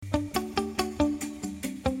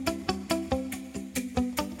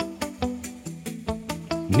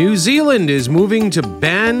New Zealand is moving to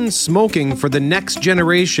ban smoking for the next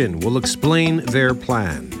generation. We'll explain their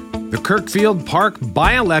plan. The Kirkfield Park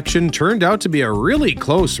by-election turned out to be a really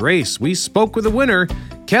close race. We spoke with the winner,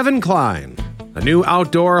 Kevin Klein. A new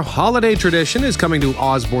outdoor holiday tradition is coming to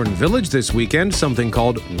Osborne Village this weekend, something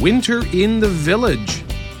called Winter in the Village.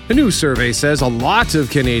 A new survey says a lot of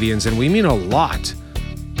Canadians, and we mean a lot,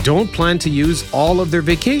 don't plan to use all of their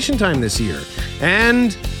vacation time this year.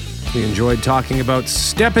 And we enjoyed talking about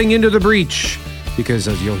stepping into the breach, because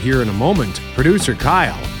as you'll hear in a moment, producer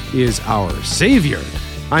Kyle is our savior.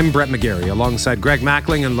 I'm Brett McGarry, alongside Greg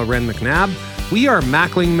Mackling and Loren McNabb. We are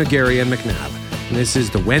Mackling, McGarry, and McNabb. And this is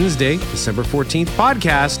the Wednesday, December 14th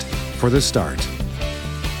podcast for The Start.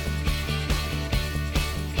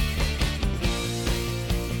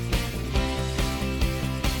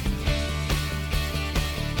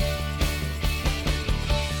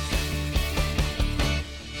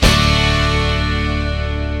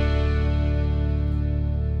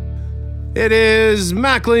 It is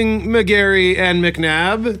Mackling, McGarry, and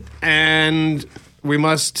McNabb, and we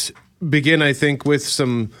must begin, I think, with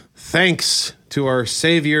some thanks to our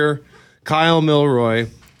savior, Kyle Milroy,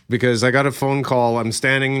 because I got a phone call. I'm just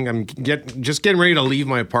getting ready to leave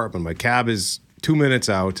my apartment. My cab is 2 minutes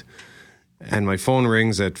out, and my phone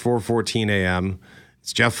rings at 4:14 a.m.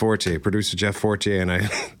 It's Jeff Forte, producer Jeff Forte, and I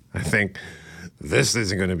think this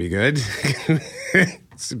isn't going to be good.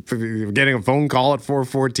 Getting a phone call at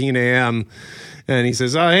 4:14 a.m. and he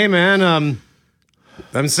says, "Oh, hey man,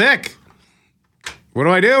 I'm sick. What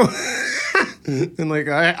do I do?" And like,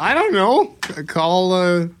 I don't know.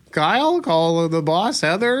 Call Kyle. Call the boss,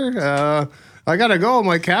 Heather. I gotta go.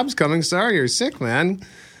 My cab's coming. Sorry, you're sick, man.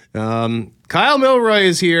 Kyle Milroy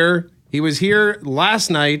is here. He was here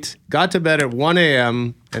last night. Got to bed at 1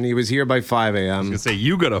 a.m. and he was here by 5 a.m. I was gonna say,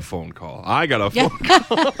 you got a phone call. I got a phone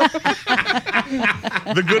call.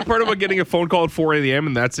 The good part about getting a phone call at 4 a.m.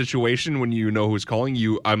 in that situation, when you know who's calling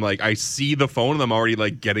you, I'm like, I see the phone and I'm already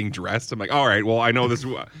like getting dressed. I'm like, all right, well, I know this.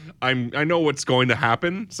 I know what's going to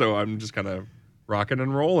happen, so I'm just kind of rocking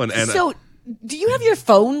and rolling. And so, do you have your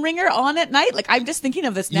phone ringer on at night? Like, I'm just thinking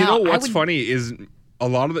of this now. You know what's funny is a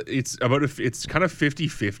lot of it's kind of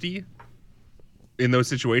 50-50. In those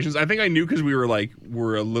situations, I think I knew because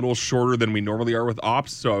we're a little shorter than we normally are with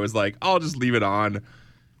ops, so I was like, I'll just leave it on.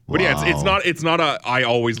 But wow. Yeah, it's not a I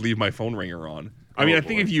always leave my phone ringer on. I mean, I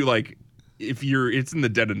think if it's in the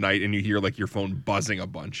dead of night and you hear like your phone buzzing a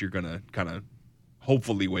bunch, you're gonna kind of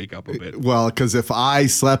hopefully wake up a bit. Well, because if I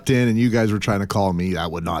slept in and you guys were trying to call me,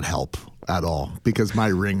 that would not help at all because my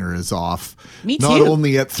ringer is off. Me too. Not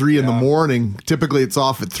only at 3 in the morning, typically it's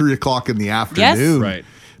off at 3 o'clock in the afternoon. Yes. Right.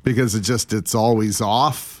 Because it's always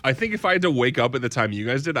off. I think if I had to wake up at the time you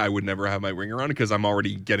guys did, I would never have my ringer on because I'm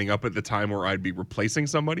already getting up at the time where I'd be replacing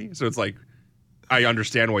somebody. So it's like, I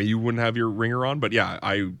understand why you wouldn't have your ringer on. But yeah,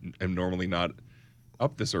 I am normally not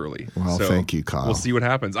up this early. Well, so thank you, Kyle. We'll see what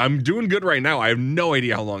happens. I'm doing good right now. I have no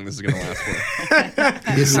idea how long this is going to last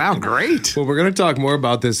for. You sound great. Well, we're going to talk more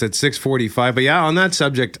about this at 6:45. But yeah, on that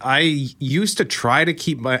subject, I used to try to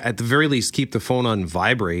at the very least, keep the phone on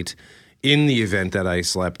vibrate in the event that I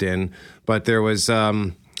slept in. But there was,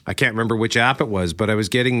 I can't remember which app it was, but I was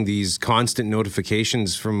getting these constant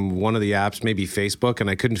notifications from one of the apps, maybe Facebook,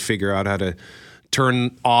 and I couldn't figure out how to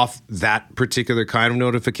turn off that particular kind of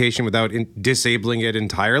notification without disabling it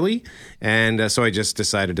entirely. And so I just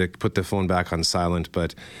decided to put the phone back on silent.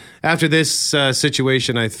 But after this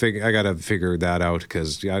situation, I think I got to figure that out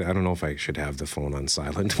because I don't know if I should have the phone on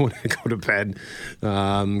silent when I go to bed.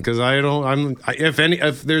 Because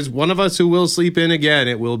if there's one of us who will sleep in again,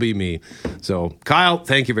 it will be me. So Kyle,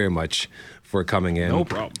 thank you very much for coming in. No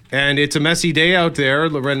problem. And it's a messy day out there.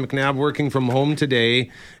 Loren McNabb working from home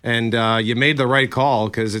today, and you made the right call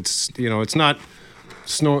because it's not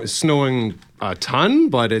snowing a ton,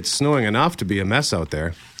 but it's snowing enough to be a mess out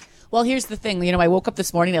there. Well, here's the thing. I woke up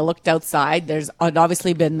this morning, I looked outside. There's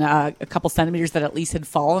obviously been a couple centimeters that at least had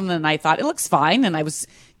fallen, and I thought it looks fine, and I was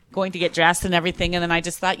going to get dressed and everything, and then I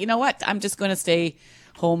just thought, you know what? I'm just going to stay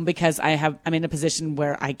home because I'm in a position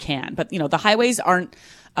where I can. But, the highways aren't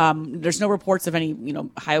there's no reports of any,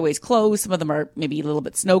 highways closed. Some of them are maybe a little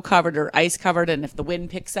bit snow covered or ice covered. And if the wind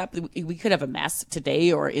picks up, we could have a mess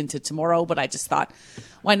today or into tomorrow. But I just thought,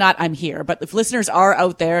 why not? I'm here. But if listeners are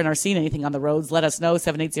out there and are seeing anything on the roads, let us know.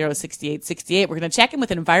 780-6868. We're going to check in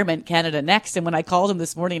with Environment Canada next. And when I called him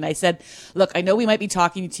this morning, I said, look, I know we might be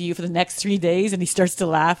talking to you for the next 3 days. And he starts to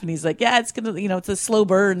laugh and he's like, yeah, it's going to, it's a slow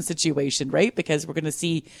burn situation, right? Because we're going to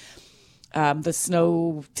see the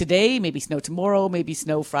snow today, maybe snow tomorrow, maybe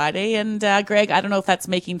snow Friday. And Greg, I don't know if that's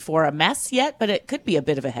making for a mess yet, but it could be a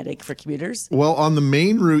bit of a headache for commuters. Well, on the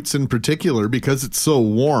main routes in particular, because it's so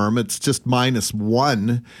warm, it's just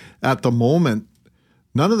 -1 at the moment.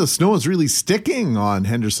 None of the snow is really sticking on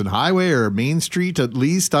Henderson Highway or Main Street, at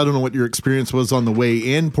least. I don't know what your experience was on the way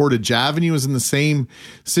in. Portage Avenue is in the same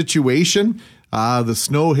situation. The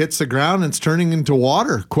snow hits the ground and it's turning into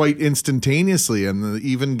water quite instantaneously. And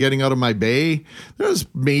even getting out of my bay, there's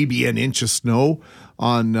maybe an inch of snow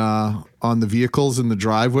on the vehicles in the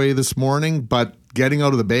driveway this morning, but getting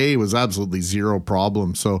out of the bay was absolutely zero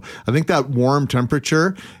problem. So I think that warm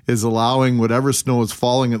temperature is allowing whatever snow is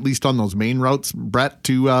falling, at least on those main routes, Brett,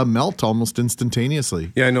 to melt almost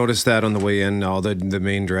instantaneously. Yeah, I noticed that on the way in. All the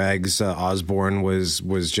main drags, Osborne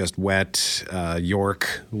was just wet.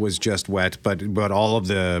 York was just wet, but all of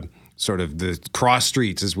the sort of the cross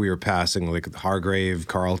streets as we were passing, like Hargrave,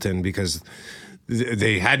 Carleton, because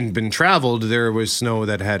they hadn't been traveled, there was snow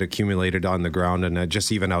that had accumulated on the ground, and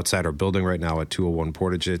just even outside our building right now at 201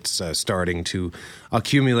 Portage, it's starting to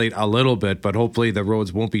accumulate a little bit, but hopefully the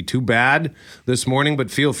roads won't be too bad this morning.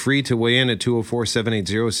 But feel free to weigh in at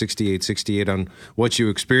 204-780-6868 on what you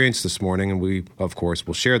experienced this morning, and we, of course,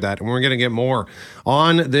 will share that. And we're going to get more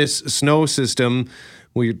on this snow system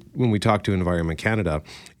when we talk to Environment Canada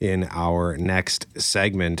in our next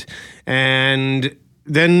segment. And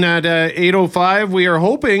then at 8:05, we are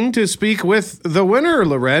hoping to speak with the winner,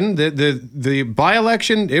 Loren. The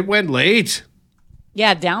by-election, it went late.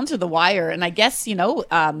 Yeah, down to the wire. And I guess, you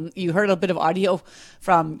heard a bit of audio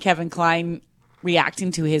from Kevin Klein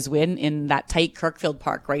reacting to his win in that tight Kirkfield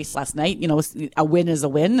Park race last night. A win is a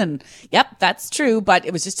win. And yep, that's true. But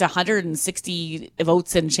it was just 160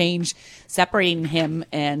 votes and change separating him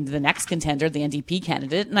and the next contender, the NDP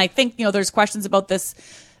candidate. And I think, there's questions about this.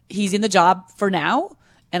 He's in the job for now.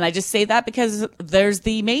 And I just say that because there's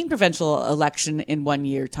the Maine provincial election in 1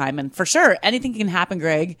 year time. And for sure, anything can happen,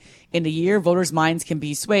 Greg, in a year. Voters' minds can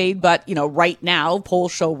be swayed. But, right now,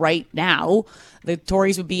 polls show right now, the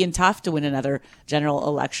Tories would be in tough to win another general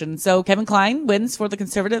election. So Kevin Klein wins for the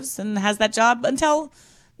Conservatives and has that job until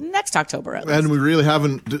next October, at least. And we really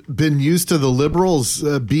haven't been used to the Liberals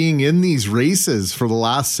being in these races for the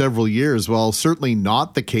last several years. Well, certainly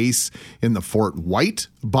not the case in the Fort White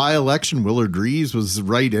by-election. Willard Reeves was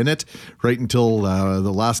right in it, right until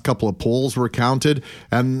the last couple of polls were counted.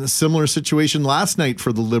 And a similar situation last night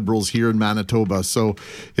for the Liberals here in Manitoba. So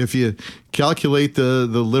if you calculate the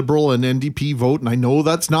Liberal and NDP vote, and I know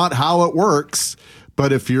that's not how it works,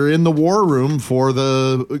 but if you're in the war room for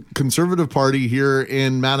the Conservative Party here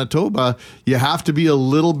in Manitoba, you have to be a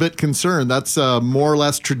little bit concerned. That's more or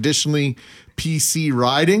less traditionally PC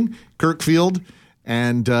riding, Kirkfield.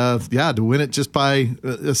 And to win it just by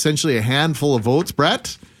essentially a handful of votes,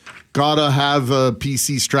 Brett, gotta have a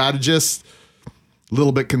PC strategist. A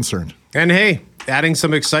little bit concerned. And hey, adding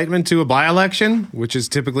some excitement to a by-election, which is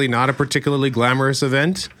typically not a particularly glamorous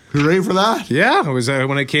event. Hooray for that. Yeah, it was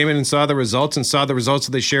when I came in and saw the results that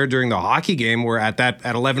they shared during the hockey game, where at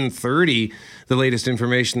 11:30, the latest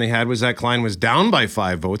information they had was that Klein was down by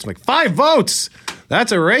 5 votes. I'm like, 5 votes?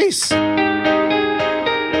 That's a race.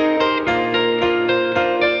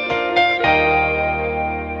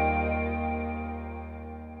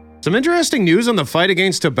 Some interesting news on the fight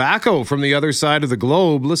against tobacco from the other side of the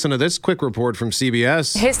globe. Listen to this quick report from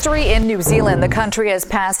CBS. History in New Zealand. The country has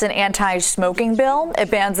passed an anti-smoking bill.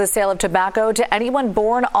 It bans the sale of tobacco to anyone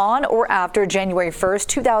born on or after January 1st,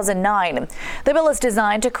 2009. The bill is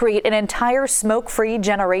designed to create an entire smoke-free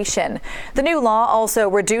generation. The new law also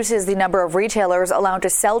reduces the number of retailers allowed to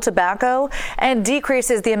sell tobacco and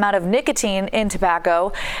decreases the amount of nicotine in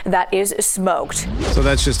tobacco that is smoked. So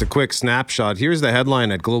that's just a quick snapshot. Here's the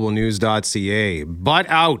headline at globalnews.ca. Butt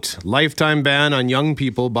out. Lifetime ban on young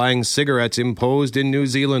people buying cigarettes imposed in New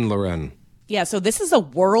Zealand, Loren. Yeah, so this is a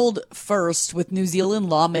world first, with New Zealand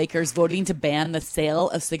lawmakers voting to ban the sale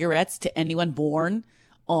of cigarettes to anyone born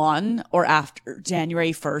on or after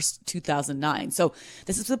January 1st, 2009. So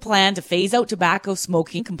this is the plan to phase out tobacco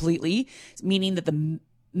smoking completely, meaning that the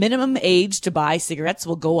minimum age to buy cigarettes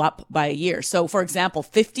will go up by a year. So, for example,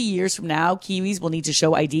 50 years from now, Kiwis will need to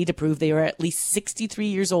show ID to prove they are at least 63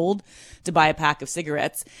 years old to buy a pack of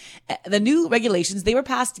cigarettes. The new regulations, they were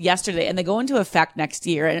passed yesterday and they go into effect next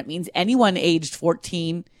year. And it means anyone aged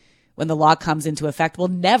 14 when the law comes into effect will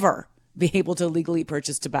never be able to legally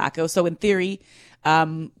purchase tobacco. So in theory,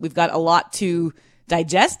 we've got a lot to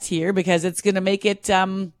digest here because it's going to make it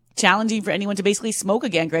challenging for anyone to basically smoke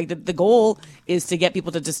again, Greg. The goal is to get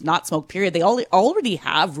people to just not smoke, period. They already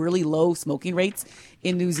have really low smoking rates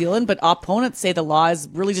in New Zealand, but opponents say the law is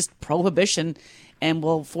really just prohibition and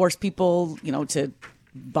will force people, to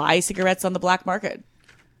buy cigarettes on the black market.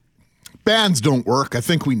 Bans don't work. I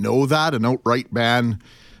think we know that. An outright ban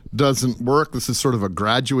doesn't work. This is sort of a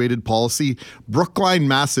graduated policy. Brookline,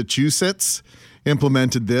 Massachusetts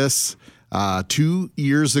implemented this 2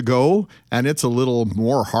 years ago, and it's a little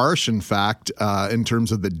more harsh, in fact, in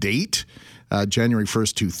terms of the date, January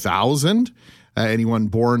 1st, 2000. Anyone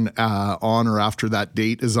born on or after that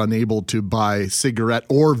date is unable to buy cigarette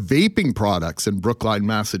or vaping products in Brookline,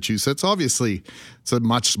 Massachusetts. Obviously, it's a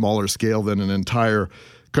much smaller scale than an entire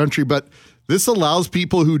country, but this allows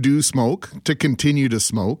people who do smoke to continue to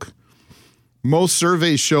smoke. Most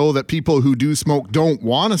surveys show that people who do smoke don't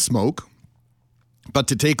want to smoke, but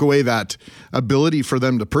to take away that ability for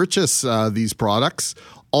them to purchase these products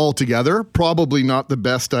altogether, probably not the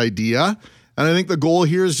best idea. And I think the goal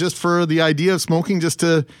here is just for the idea of smoking just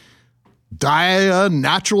to die a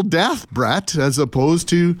natural death, Brett, as opposed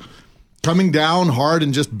to coming down hard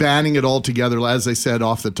and just banning it altogether, as I said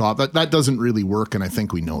off the top. That doesn't really work, and I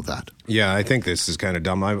think we know that. Yeah, I think this is kind of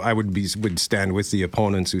dumb. I would stand with the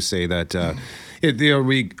opponents who say that there will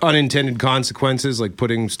be unintended consequences, like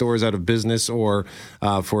putting stores out of business, or,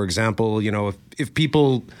 for example, if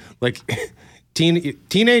people like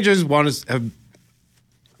teenagers want to have.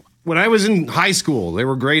 When I was in high school, there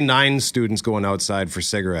were grade 9 students going outside for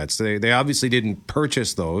cigarettes. They obviously didn't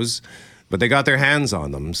purchase those, but they got their hands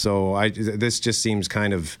on them. So this just seems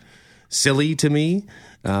kind of silly to me.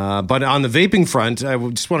 But on the vaping front, I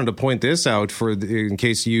just wanted to point this out in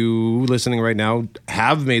case you listening right now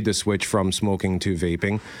have made the switch from smoking to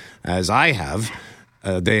vaping, as I have.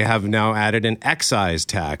 They have now added an excise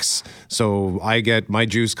tax. So my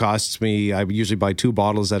juice costs me, I usually buy 2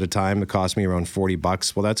 bottles at a time. It costs me around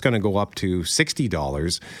 $40. Well, that's going to go up to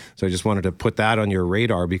 $60. So I just wanted to put that on your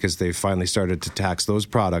radar because they've finally started to tax those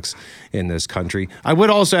products in this country. I would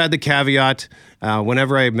also add the caveat,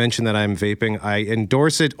 whenever I mention that I'm vaping, I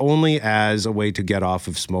endorse it only as a way to get off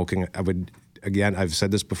of smoking. I've said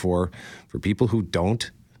this before, for people who don't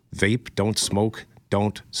vape, don't smoke,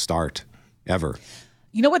 don't start, ever.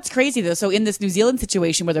 You know what's crazy, though? So in this New Zealand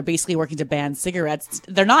situation where they're basically working to ban cigarettes,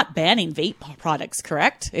 they're not banning vape products,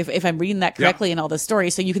 correct? If I'm reading that correctly in all the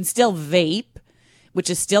stories. So you can still vape, which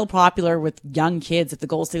is still popular with young kids. If the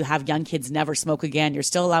goal is to have young kids never smoke again, you're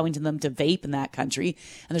still allowing them to vape in that country.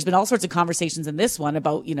 And there's been all sorts of conversations in this one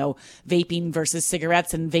about, vaping versus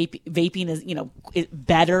cigarettes, and vaping is,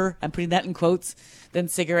 better, I'm putting that in quotes, than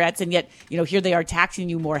cigarettes. And yet, here they are taxing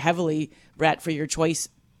you more heavily, Brett, for your choice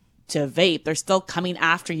to vape. They're still coming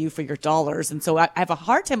after you for your dollars. And so I have a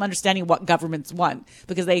hard time understanding what governments want,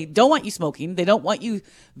 because they don't want you smoking. They don't want you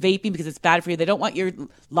vaping because it's bad for you. They don't want your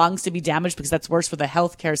lungs to be damaged because that's worse for the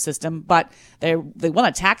healthcare system. But they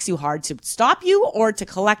want to tax you hard to stop you or to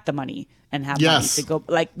collect the money and have money to go.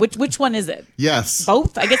 Like, which one is it? Yes.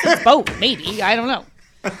 Both? I guess it's both. Maybe. I don't know.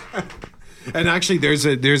 And actually, there's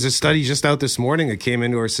a study just out this morning that came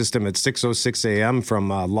into our system at 6:06 a.m. from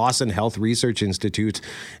Lawson Health Research Institute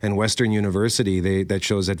and Western University that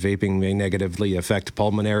shows that vaping may negatively affect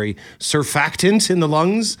pulmonary surfactant in the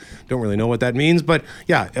lungs. Don't really know what that means, but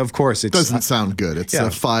yeah, of course. It doesn't sound good. It's a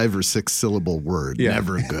 5 or 6 syllable word. Yeah.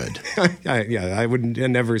 Never good. I would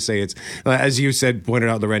never say it's, as you said, pointed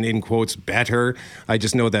out, Loren, in quotes, better. I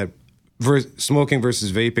just know that smoking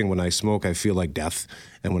versus vaping, when I smoke, I feel like death.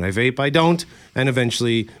 And when I vape, I don't. And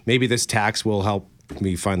eventually, maybe this tax will help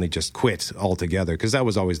me finally just quit altogether, because that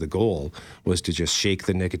was always the goal, was to just shake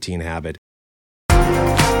the nicotine habit.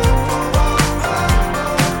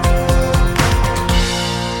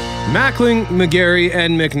 Mackling, McGarry,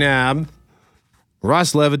 and McNabb.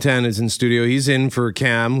 Ross Levitan is in studio. He's in for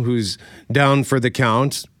Cam, who's down for the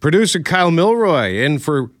count. Producer Kyle Milroy in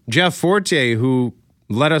for Jeff Forte, who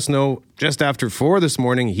let us know just after 4 this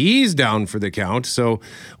morning he's down for the count. So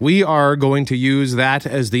we are going to use that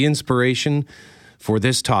as the inspiration for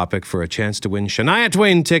this topic for a chance to win Shania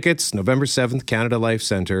Twain tickets, November 7th, Canada Life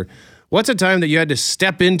Centre. What's a time that you had to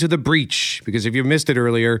step into the breach? Because if you missed it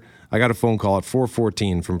earlier, I got a phone call at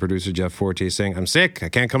 4:14 from producer Jeff Forte saying, I'm sick, I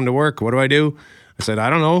can't come to work, what do I do? I said,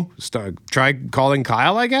 I don't know, try calling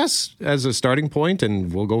Kyle, I guess, as a starting point,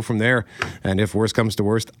 and we'll go from there. And if worst comes to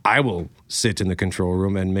worst, I will sit in the control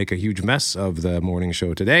room and make a huge mess of the morning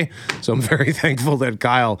show today. So I'm very thankful that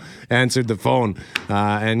Kyle answered the phone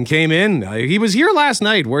and came in. He was here last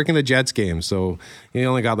night working the Jets game, so he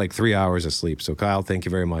only got like 3 hours of sleep. So Kyle, thank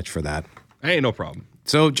you very much for that. Hey, no problem.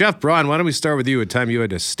 So, Jeff Braun, why don't we start with you? A time you had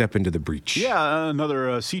to step into the breach. Yeah, another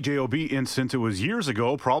CJOB incident. It was years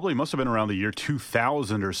ago, probably must have been around the year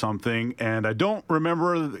 2000 or something. And I don't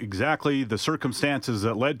remember exactly the circumstances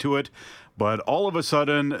that led to it. But all of a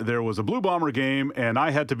sudden, there was a Blue Bomber game, and I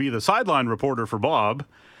had to be the sideline reporter for Bob.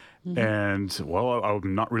 And, well,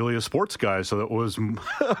 I'm not really a sports guy, so that was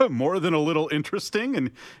more than a little interesting.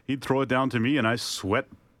 And he'd throw it down to me, and I sweat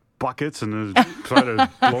buckets and try to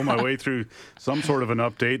blow my way through some sort of an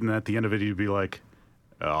update. And at the end of it, he'd be like,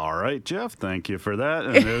 all right, Jeff, thank you for that.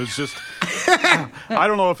 And it was just, I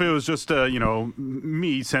don't know if it was just,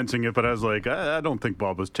 me sensing it, but I was like, I don't think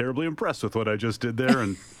Bob was terribly impressed with what I just did there.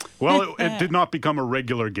 And, well, it did not become a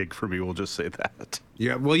regular gig for me, we'll just say that.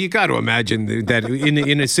 Yeah, well, you got to imagine that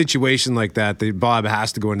in a situation like that Bob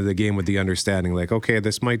has to go into the game with the understanding, like, okay,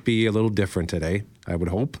 this might be a little different today, I would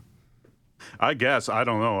hope. I guess. I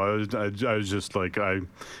don't know. I was just like, I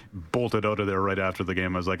bolted out of there right after the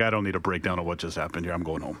game. I was like, I don't need a breakdown of what just happened here. I'm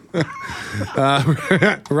going home.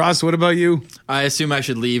 Ross, what about you? I assume I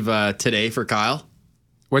should leave today for Kyle.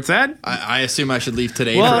 What's that? I assume I should leave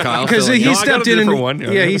today for Kyle. Because he stepped in.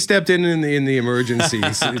 Yeah, he stepped in the emergency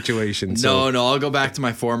situation. So. No, I'll go back to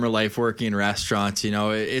my former life working in restaurants. You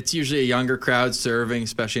know, it's usually a younger crowd serving,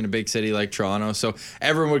 especially in a big city like Toronto. So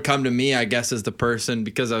everyone would come to me, I guess, as the person,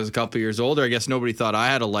 because I was a couple years older. I guess nobody thought I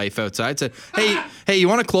had a life outside. Said, hey, you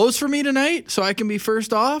want to close for me tonight so I can be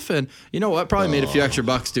first off? And you know what? Probably made a few extra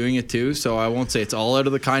bucks doing it too. So I won't say it's all out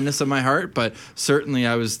of the kindness of my heart, but certainly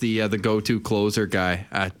I was the go-to closer guy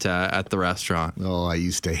at the restaurant. Oh, I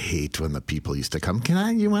used to hate when the people used to come.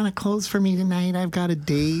 You want to close for me tonight? I've got a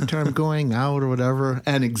date or I'm going out or whatever.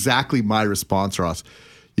 And exactly my response, Ross.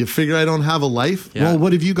 You figure I don't have a life? Yeah. Well,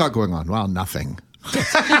 what have you got going on? Well, nothing.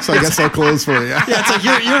 So I guess I'll close for you. Yeah, it's like,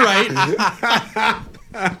 you're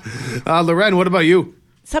right. Loren, what about you?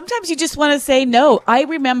 Sometimes you just want to say no. I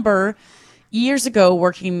remember years ago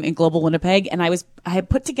working in Global Winnipeg, and I had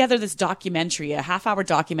put together this documentary, a half-hour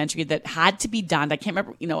documentary that had to be done. I can't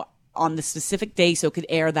remember, on the specific day so it could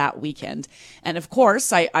air that weekend. And of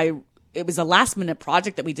course, it was a last-minute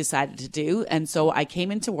project that we decided to do, and so I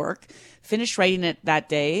came into work, finished writing it that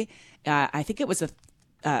day. I think it was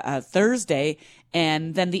a Thursday,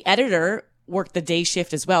 and then the editor worked the day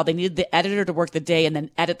shift as well. They needed the editor to work the day and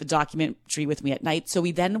then edit the documentary with me at night. So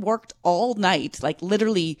we then worked all night, like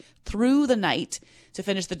literally through the night, to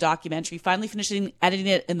finish the documentary. Finally finishing editing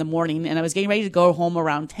it in the morning, and I was getting ready to go home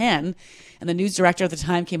around 10. And the news director at the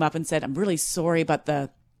time came up and said, "I'm really sorry, but the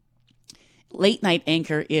late night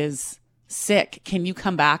anchor is sick. Can you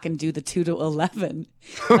come back and do the 2 to 11?"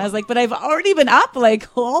 And I was like, "But I've already been up, we're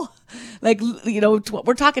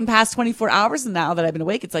talking past 24 hours now that I've been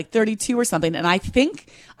awake. It's like 32 or something." And I think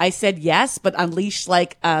I said yes, but unleashed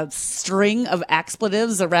like a string of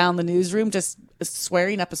expletives around the newsroom, just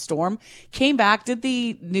swearing up a storm. Came back, did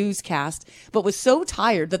the newscast, but was so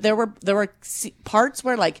tired that there were parts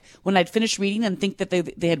where, like, when I'd finished reading and think that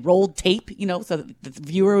they had rolled tape, so that the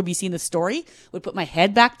viewer would be seeing the story, would put my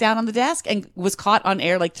head back down on the desk and was caught on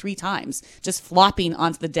air like 3 times, just flopping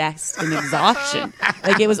onto the desk in exhaustion.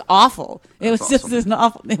 Like, it was awful. It was just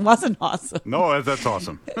awful. It wasn't awesome. No, that's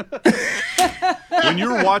awesome. When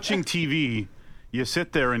you're watching TV, you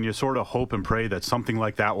sit there and you sort of hope and pray that something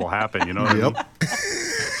like that will happen, you know what I mean?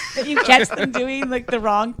 That you catch them doing like the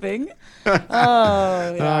wrong thing. Oh,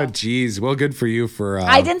 yeah. Oh, geez. Well, good for you for...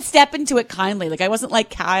 I didn't step into it kindly. Like, I wasn't like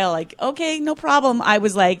Kyle, like, okay, no problem. I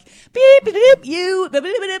was like, beep, beep, beep, you, beep,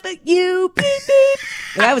 beep, beep, beep, you, beep, beep.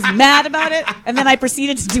 And I was mad about it, and then I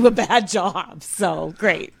proceeded to do a bad job. So,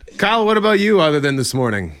 great. Kyle, what about you other than this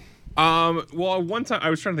morning? Well, one time, I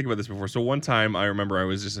was trying to think about this before. So one time I remember I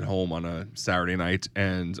was just at home on a Saturday night,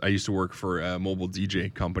 and I used to work for a mobile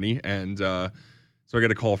DJ company. And, so I got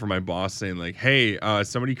a call from my boss saying, like, "Hey,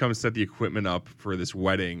 somebody come set the equipment up for this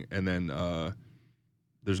wedding." And then,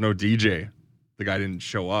 there's no DJ. The guy didn't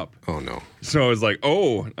show up. Oh no. So I was like,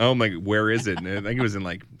 I'm like, where is it? And I think it was in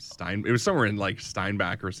like it was somewhere in like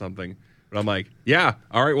Steinbach or something. But I'm like, yeah,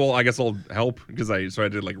 all right, well, I guess I'll help, so I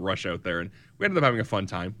did like rush out there, and we ended up having a fun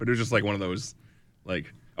time. But it was just like one of those,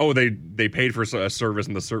 like, they paid for a service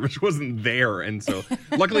and the service wasn't there, and so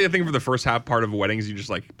luckily I think for the first half part of weddings you just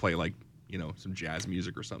like play like some jazz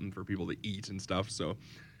music or something for people to eat and stuff. So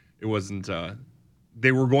it wasn't.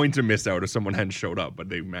 They were going to miss out if someone hadn't showed up, but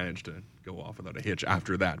they managed to go off without a hitch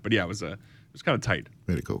after that. But yeah, it was kind of tight.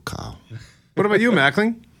 Way to go, Kyle. What about you,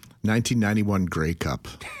 Mackling? 1991 Grey Cup.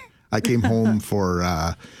 I came home for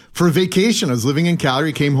a vacation. I was living in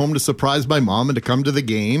Calgary, came home to surprise my mom and to come to the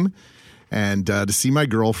game and to see my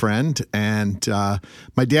girlfriend. And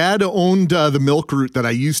my dad owned the milk route that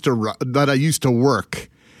I used to work.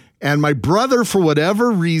 And my brother, for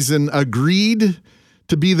whatever reason, agreed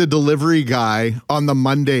to be the delivery guy on the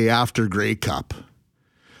Monday after Grey Cup.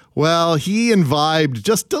 Well, he imbibed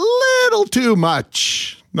just a little too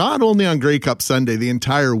much, not only on Grey Cup Sunday, the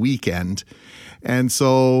entire weekend. And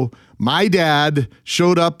so my dad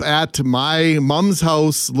showed up at my mom's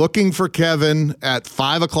house looking for Kevin at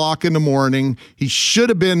 5 o'clock in the morning. He should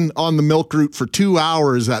have been on the milk route for 2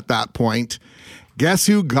 hours at that point. Guess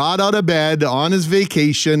who got out of bed on his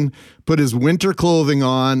vacation, put his winter clothing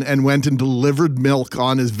on, and went and delivered milk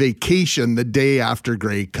on his vacation the day after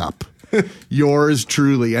Grey Cup? Yours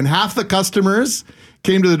truly. And half the customers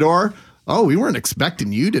came to the door. Oh, we weren't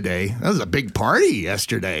expecting you today. That was a big party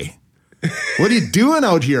yesterday. What are you doing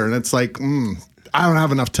out here? And it's like, I don't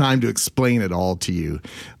have enough time to explain it all to you.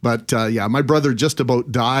 But yeah, my brother just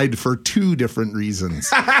about died for 2 different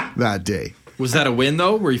reasons that day. Was that a win,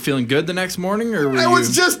 though? Were you feeling good the next morning? Or it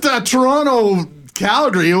was just Toronto,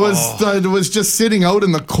 Calgary. It was just sitting out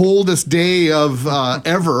in the coldest day of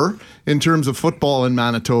ever in terms of football in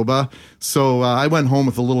Manitoba. So I went home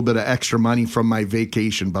with a little bit of extra money from my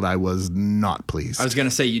vacation, but I was not pleased. I was going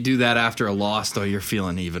to say, you do that after a loss, though, you're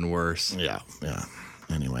feeling even worse. Yeah.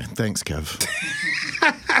 Anyway, thanks, Kev.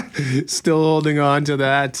 Still holding on to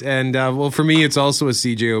that. And, well, for me, it's also a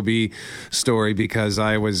CJOB story because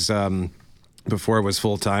I was... before it was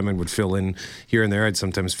full-time, I would fill in here and there. I'd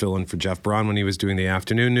sometimes fill in for Jeff Braun when he was doing the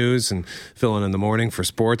afternoon news and fill in the morning for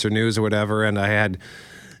sports or news or whatever. And I had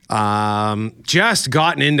just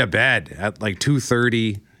gotten into bed at like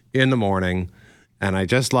 2:30 in the morning, and I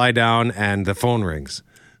just lie down and the phone rings.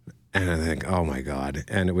 And I think, oh, my God.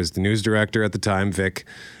 And it was the news director at the time, Vic,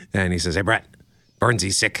 and he says, hey, Brett,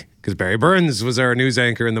 Burnsy's sick. Because Barry Burns was our news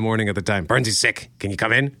anchor in the morning at the time. Burnsy's sick. Can you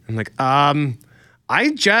come in? I'm like,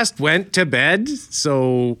 I just went to bed,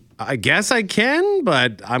 so I guess I can,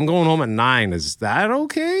 but I'm going home at 9. Is that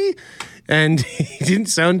okay? And he didn't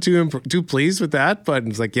sound too pleased with that, but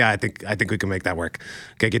he's like, yeah, I think we can make that work.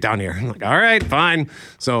 Okay, get down here. I'm like, all right, fine.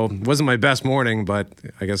 So it wasn't my best morning, but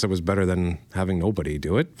I guess it was better than having nobody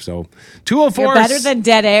do it. So 204. You're better than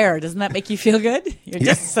dead air. Doesn't that make you feel good? You're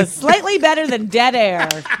just slightly better than dead air.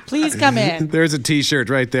 Please come in. There's a T-shirt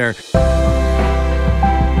right there.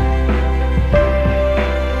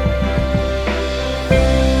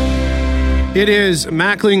 It is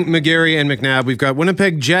Mackling, McGarry, and McNabb. We've got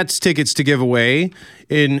Winnipeg Jets tickets to give away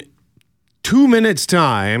in 2 minutes'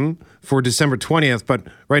 time for December 20th. But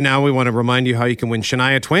right now, we want to remind you how you can win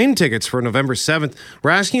Shania Twain tickets for November 7th.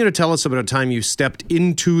 We're asking you to tell us about a time you stepped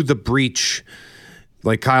into the breach,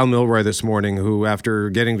 like Kyle Milroy this morning, who, after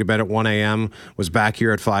getting to bed at 1 a.m., was back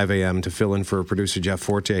here at 5 a.m. to fill in for producer Jeff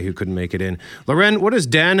Forte, who couldn't make it in. Loren, what does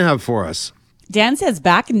Dan have for us? Dan says,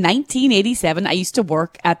 back in 1987, I used to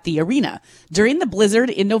work at the arena. During the blizzard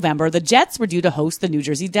in November, the Jets were due to host the New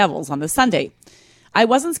Jersey Devils on the Sunday. I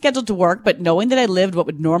wasn't scheduled to work, but knowing that I lived what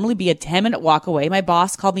would normally be a 10-minute walk away, my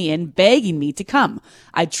boss called me in begging me to come.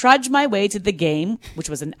 I trudged my way to the game, which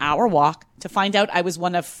was an hour walk, to find out I was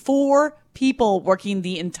one of 4 people working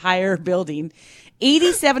the entire building.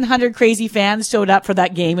 8,700 crazy fans showed up for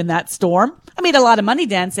that game in that storm. I made a lot of money,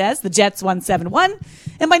 Dan says. The Jets won 7-1,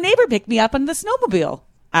 and my neighbor picked me up on the snowmobile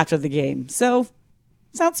after the game. So,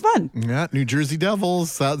 sounds fun. Yeah, New Jersey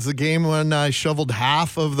Devils. That was the game when I shoveled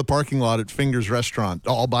half of the parking lot at Fingers Restaurant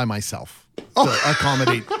all by myself to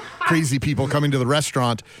accommodate crazy people coming to the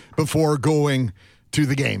restaurant before going to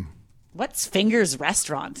the game. What's Fingers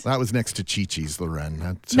Restaurant? That was next to Chi-Chi's,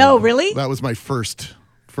 Loren. No, really? That was my first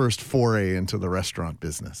foray into the restaurant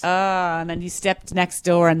business. And then you stepped next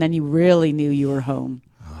door, and then you really knew you were home.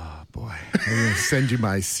 Oh, boy. I'm going to send you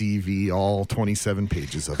my CV, all 27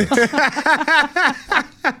 pages of it.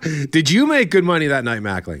 Did you make good money that night,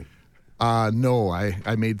 Mackling? No,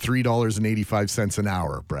 I made $3.85 an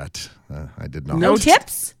hour, Brett. I did not. No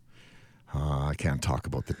tips? I can't talk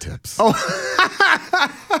about the tips. Oh,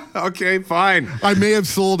 okay, fine. I may have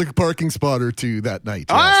sold a parking spot or 2 that night.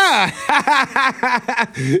 Yes.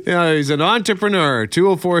 Yeah, he's an entrepreneur.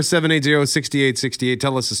 204-780-6868.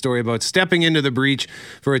 Tell us a story about stepping into the breach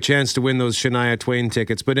for a chance to win those Shania Twain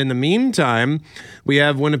tickets. But in the meantime, we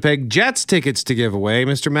have Winnipeg Jets tickets to give away.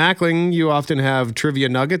 Mr. Mackling, you often have trivia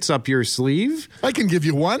nuggets up your sleeve. I can give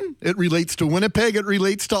you one. It relates to Winnipeg. It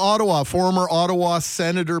relates to Ottawa. Former Ottawa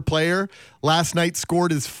Senator player last night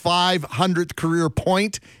scored his 500th career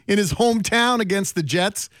point in his hometown against the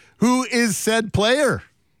Jets. Who is said player?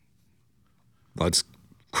 Let's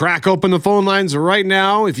crack open the phone lines right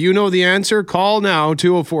now. If you know the answer, call now,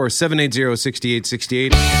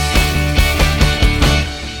 204-780-6868.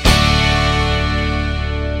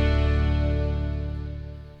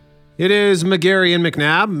 It is McGarry and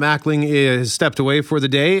McNabb. Mackling is stepped away for the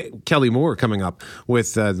day. Kelly Moore coming up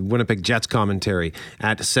with Winnipeg Jets commentary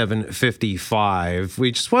at 7:55.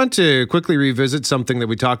 We just want to quickly revisit something that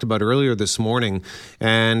we talked about earlier this morning.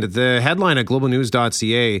 And the headline at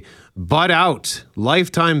globalnews.ca, "Butt out,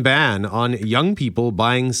 lifetime ban on young people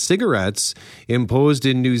buying cigarettes imposed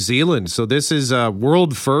in New Zealand." So this is a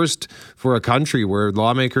world first for a country where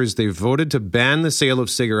lawmakers, they voted to ban the sale of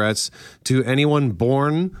cigarettes to anyone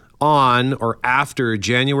born on or after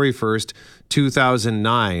January 1st,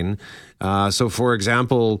 2009. So, for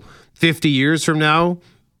example, 50 years from now,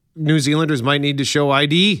 New Zealanders might need to show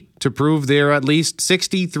ID to prove they're at least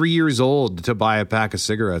 63 years old to buy a pack of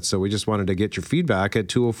cigarettes. So we just wanted to get your feedback at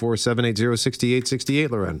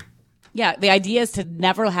 204-780-6868, Loren. Yeah, the idea is to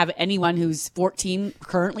never have anyone who's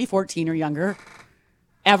currently 14 or younger,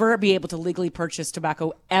 ever be able to legally purchase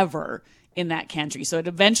tobacco ever in that country. So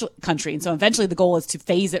eventually the goal is to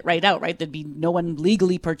phase it right out, right? There'd be no one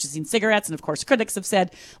legally purchasing cigarettes. And of course, critics have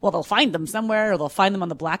said, well, they'll find them somewhere or they'll find them on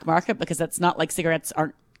the black market, because that's not like cigarettes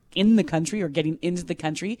aren't in the country or getting into the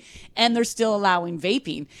country, and they're still allowing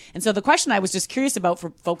vaping. And so the question I was just curious about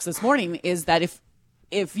for folks this morning is that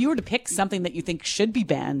if you were to pick something that you think should be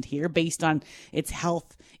banned here based on its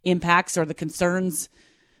health impacts or the concerns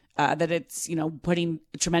that it's, putting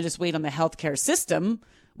tremendous weight on the healthcare system,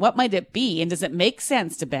 what might it be? And does it make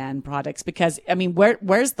sense to ban products? Because,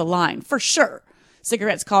 where's the line? For sure,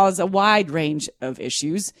 cigarettes cause a wide range of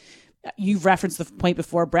issues. You've referenced the point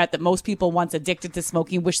before, Brett, that most people once addicted to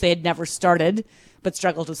smoking wish they had never started, but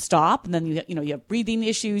struggle to stop. And then you have breathing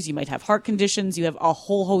issues. You might have heart conditions. You have a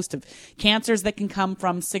whole host of cancers that can come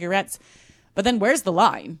from cigarettes. But then where's the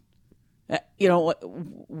line?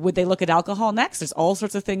 Would they look at alcohol next? There's all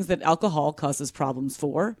sorts of things that alcohol causes problems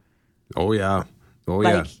for. Oh, yeah.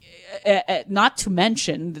 Not to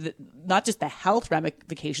mention, not just the health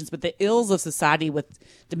ramifications, but the ills of society with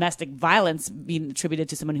domestic violence being attributed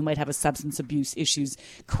to someone who might have a substance abuse issues,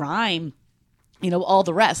 crime, all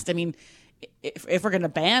the rest. If we're going to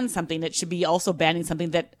ban something, it should be also banning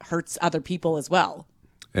something that hurts other people as well.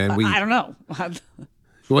 And I don't know.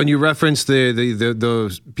 When you reference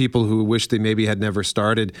those people who wish they maybe had never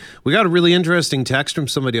started, we got a really interesting text from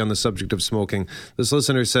somebody on the subject of smoking. This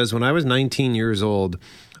listener says, when I was 19 years old,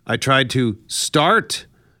 I tried to start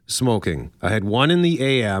smoking. I had one in the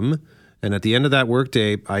AM, and at the end of that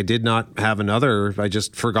workday, I did not have another. I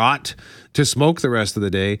just forgot to smoke the rest of the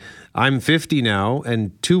day. I'm 50 now,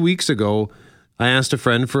 and 2 weeks ago, I asked a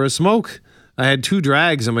friend for a smoke. I had 2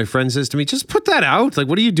 drags, and my friend says to me, just put that out. Like,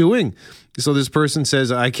 what are you doing? So this person says,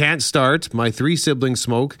 I can't start. My 3 siblings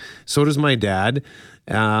smoke. So does my dad.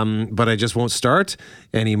 But I just won't start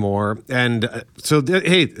anymore. And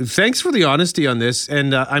hey, thanks for the honesty on this.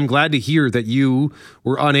 And I'm glad to hear that you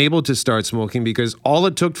were unable to start smoking, because all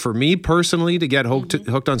it took for me personally to get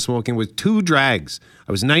hooked on smoking was 2 drags.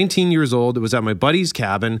 I was 19 years old. It was at my buddy's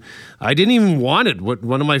cabin. I didn't even want it.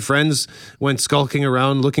 One of my friends went skulking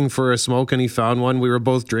around looking for a smoke, and he found one. We were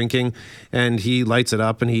both drinking, and he lights it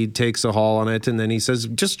up and he takes a haul on it. And then he says,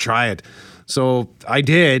 just try it. So I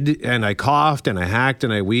did, and I coughed and I hacked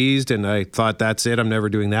and I wheezed, and I thought, that's it. I'm never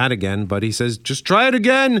doing that again. But he says, just try it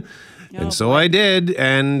again. And so I did.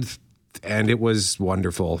 And it was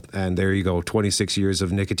wonderful. And there you go. 26 years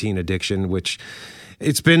of nicotine addiction, which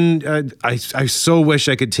it's been, I so wish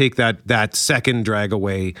I could take that second drag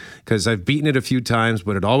away, because I've beaten it a few times,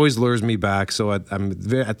 but it always lures me back. So I'm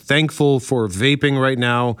thankful for vaping right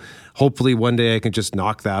now. Hopefully one day I can just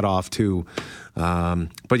knock that off too.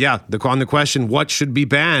 But yeah, on the question, what should be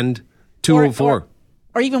banned? 204.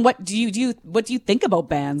 Or even what do you think about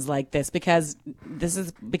bans like this? Because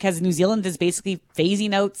New Zealand is basically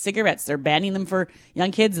phasing out cigarettes. They're banning them for young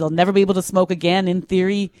kids. They'll never be able to smoke again, in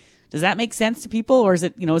theory. Does that make sense to people, or is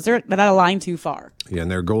it, is that a line too far? Yeah,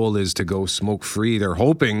 and their goal is to go smoke free. They're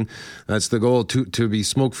hoping that's the goal, to be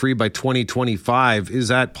smoke free by 2025. Is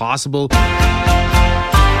that possible?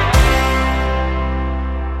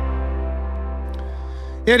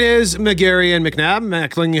 It is McGarry and McNabb.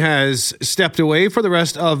 Mackling has stepped away for the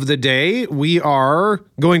rest of the day. We are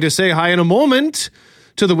going to say hi in a moment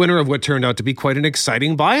to the winner of what turned out to be quite an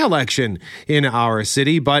exciting by-election in our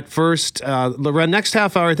city. But first, Loren, next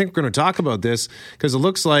half hour, I think we're going to talk about this, because it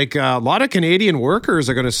looks like a lot of Canadian workers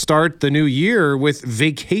are going to start the new year with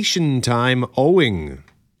vacation time owing.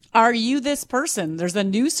 Are you this person? There's a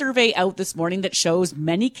new survey out this morning that shows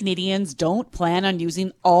many Canadians don't plan on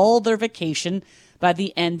using all their vacation by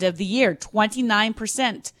the end of the year.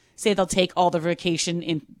 29% say they'll take all their vacation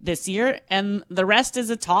in this year, and the rest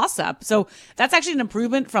is a toss-up. So that's actually an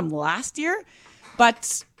improvement from last year.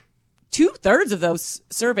 But 2/3 of those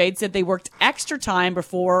surveyed said they worked extra time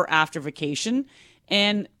before or after vacation,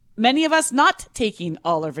 and many of us not taking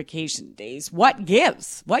all our vacation days. What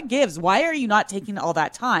gives? What gives? Why are you not taking all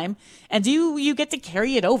that time? And do you get to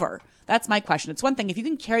carry it over? That's my question. It's one thing if you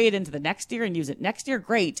can carry it into the next year and use it next year,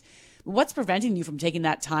 great. What's preventing you from taking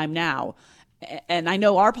that time now? And I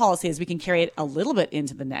know our policy is we can carry it a little bit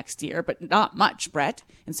into the next year, but not much, Brett.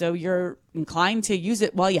 And so you're inclined to use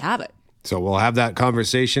it while you have it. So we'll have that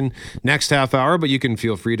conversation next half hour, but you can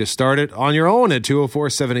feel free to start it on your own at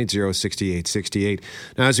 204-780-6868.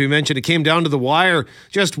 Now, as we mentioned, it came down to the wire.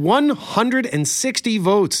 Just 160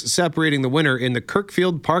 votes separating the winner in the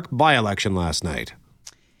Kirkfield Park by-election last night.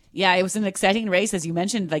 Yeah, it was an exciting race. As you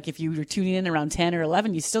mentioned, like if you were tuning in around 10 or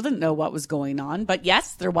 11, you still didn't know what was going on. But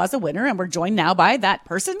yes, there was a winner, and we're joined now by that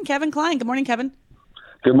person, Kevin Klein. Good morning, Kevin.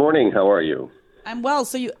 Good morning. How are you? I'm well.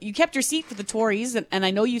 So you kept your seat for the Tories, and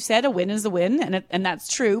I know you said a win is a win, and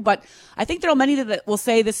that's true. But I think there are many that will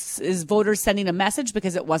say this is voters sending a message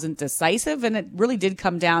because it wasn't decisive, and it really did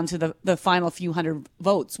come down to the final few hundred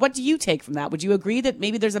votes. What do you take from that? Would you agree that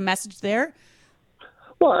maybe there's a message there?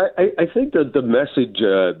 Well, I think that the message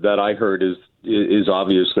that I heard is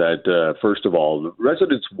obvious that, first of all,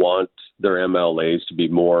 residents want their MLAs to be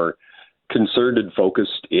more concerned and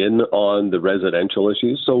focused in on the residential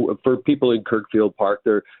issues. So for people in Kirkfield Park,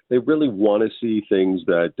 they really want to see things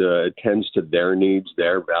that attends to their needs,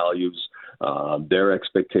 their values, their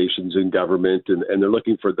expectations in government, and they're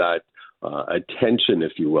looking for that attention,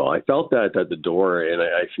 if you will. I felt that at the door, and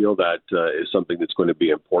I feel that is something that's going to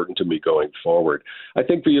be important to me going forward. I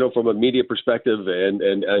think, from a media perspective and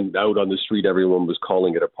out on the street, everyone was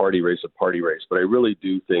calling it a party race, but I really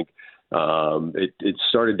do think it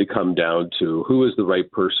started to come down to who is the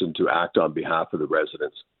right person to act on behalf of the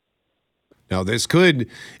residents. Now, this could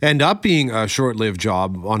end up being a short-lived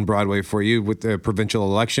job on Broadway for you with the provincial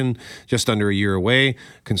election just under a year away,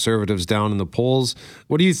 Conservatives down in the polls.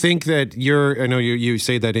 What do you think that I know you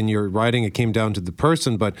say that in your writing it came down to the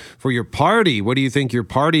person, but for your party, what do you think your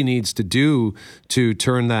party needs to do to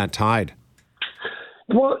turn that tide?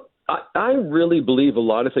 Well, I really believe a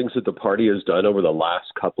lot of things that the party has done over the last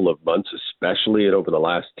couple of months, especially and over the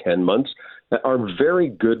last 10 months, are very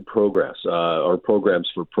good progress or programs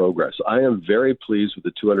for progress. I am very pleased with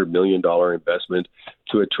the $200 million investment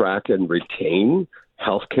to attract and retain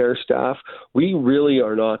healthcare staff. We really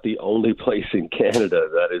are not the only place in Canada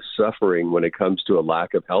that is suffering when it comes to a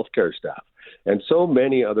lack of healthcare staff. And so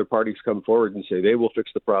many other parties come forward and say they will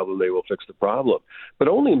fix the problem, they will fix the problem. But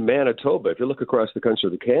only Manitoba, if you look across the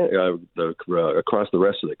country, across the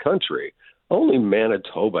rest of the country, only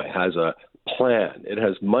Manitoba has a plan. It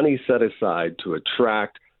has money set aside to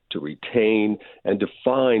attract, to retain, and to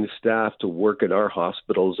find staff to work in our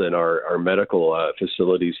hospitals and our medical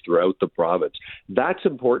facilities throughout the province. That's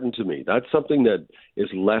important to me. That's something that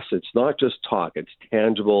is less. It's not just talk. It's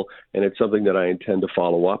tangible, and it's something that I intend to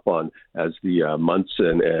follow up on as the months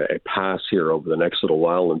pass here over the next little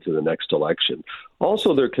while into the next election.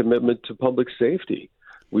 Also, their commitment to public safety.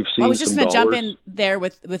 We've seen. I was just going to jump in there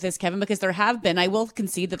with this, Kevin, because there have been, I will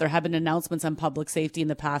concede that there have been announcements on public safety in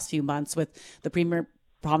the past few months with the Premier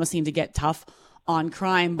promising to get tough on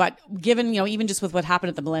crime. But given, even just with what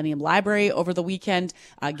happened at the Millennium Library over the weekend,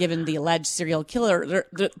 given the alleged serial killer,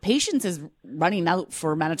 the patience is running out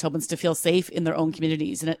for Manitobans to feel safe in their own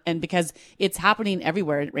communities. And because it's happening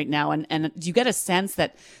everywhere right now. And do you get a sense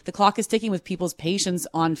that the clock is ticking with people's patience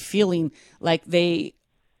on feeling like they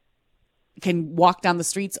can walk down the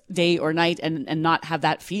streets day or night and not have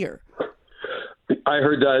that fear? I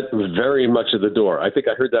heard that very much at the door. I think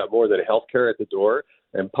I heard that more than healthcare at the door.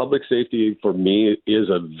 And public safety, for me, is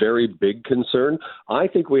a very big concern. I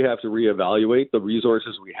think we have to reevaluate the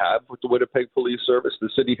resources we have with the Winnipeg Police Service. The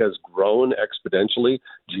city has grown exponentially,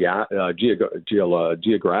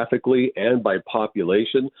 geographically, and by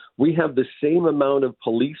population. We have the same amount of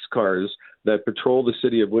police cars that patrol the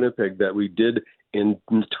city of Winnipeg that we did in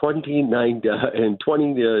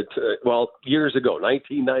years ago,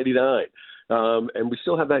 1999. And we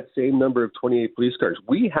still have that same number of 28 police cars.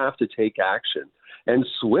 We have to take action and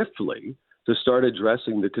swiftly to start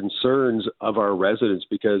addressing the concerns of our residents,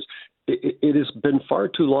 because it has been far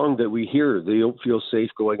too long that we hear they don't feel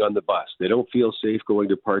safe going on the bus. They don't feel safe going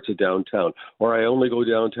to parts of downtown, or I only go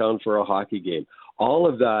downtown for a hockey game. All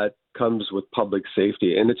of that comes with public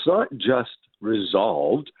safety. And it's not just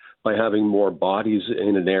resolved by having more bodies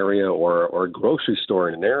in an area or a grocery store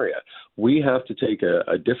in an area. We have to take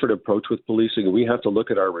a different approach with policing, and we have to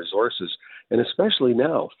look at our resources. And especially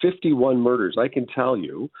now, 51 murders. I can tell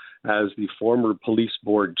you, as the former police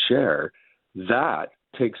board chair, that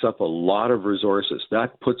takes up a lot of resources.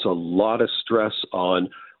 That puts a lot of stress on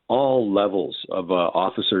all levels of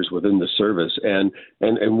officers within the service, and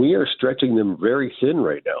we are stretching them very thin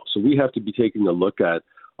right now. So we have to be taking a look at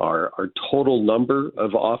our total number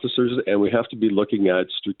of officers, and we have to be looking at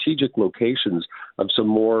strategic locations of some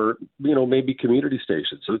more, maybe community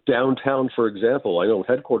stations. So downtown, for example, I know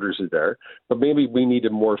headquarters are there, but maybe we need a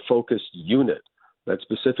more focused unit that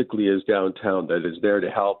specifically is downtown, that is there to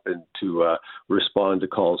help and to respond to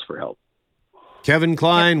calls for help. Kevin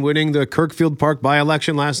Klein winning the Kirkfield Park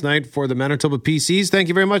by-election last night for the Manitoba PCs. Thank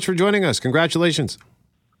you very much for joining us. Congratulations.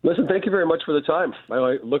 Listen, thank you very much for the time.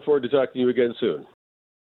 I look forward to talking to you again soon.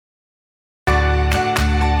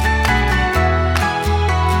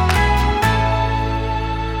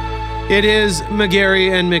 It is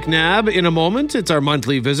McGarry and McNabb. In a moment, it's our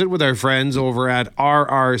monthly visit with our friends over at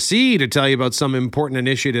RRC to tell you about some important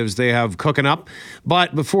initiatives they have cooking up.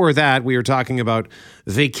 But before that, we are talking about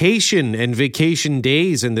vacation and vacation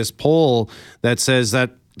days in this poll that says that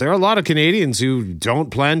there are a lot of Canadians who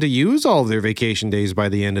don't plan to use all of their vacation days by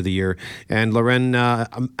the end of the year. And Loren, I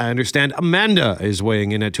understand Amanda is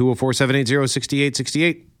weighing in at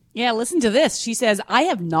 204-780-6868. Yeah, listen to this. She says, I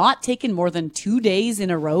have not taken more than 2 days in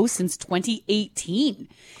a row since 2018.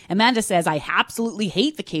 Amanda says, I absolutely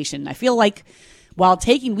hate vacation. I feel like while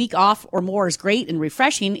taking week off or more is great and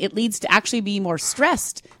refreshing, it leads to actually being more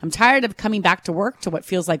stressed. I'm tired of coming back to work to what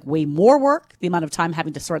feels like way more work, the amount of time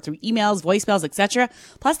having to sort through emails, voicemails, etc.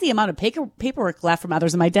 Plus the amount of paperwork left from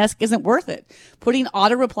others on my desk isn't worth it. Putting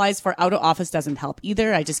auto replies for out of office doesn't help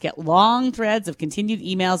either. I just get long threads of continued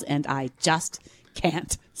emails and I just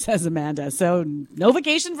can't, says Amanda. So no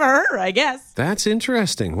vacation for her, I guess. That's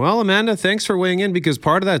interesting. Well, Amanda, thanks for weighing in, because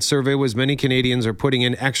part of that survey was many Canadians are putting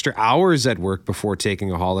in extra hours at work before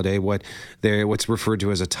taking a holiday, what's referred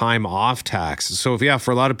to as a time off tax. So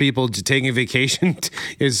for a lot of people, taking a vacation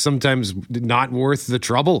is sometimes not worth the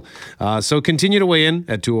trouble. So continue to weigh in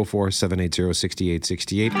at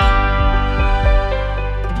 204-780-6868.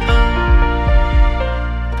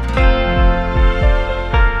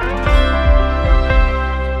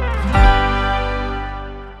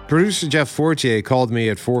 Producer Jeff Fortier called me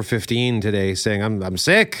at 4:15 today saying, I'm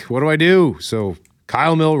sick. What do I do? So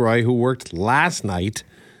Kyle Milroy, who worked last night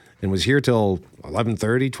and was here till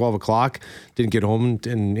 11:30, 12 o'clock, didn't get home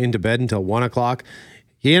and into bed until 1 o'clock.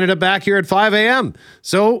 He ended up back here at 5 a.m.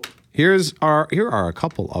 So here are a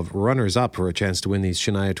couple of runners-up for a chance to win these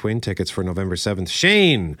Shania Twain tickets for November 7th.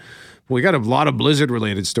 Shane, we got a lot of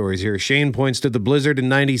Blizzard-related stories here. Shane points to the Blizzard in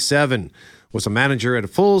 97. Was a manager at a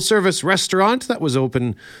full-service restaurant that was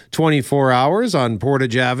open 24 hours on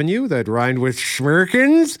Portage Avenue that rhymed with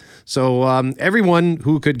Schmirkins. So everyone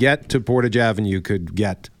who could get to Portage Avenue could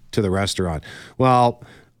get to the restaurant. Well,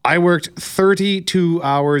 I worked 32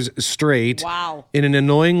 hours straight in an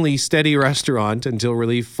annoyingly steady restaurant until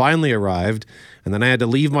relief finally arrived. And then I had to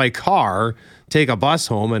leave my car, take a bus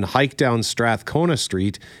home, and hike down Strathcona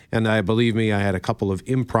Street. And believe me, I had a couple of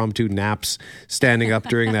impromptu naps standing up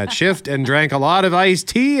during that shift and drank a lot of iced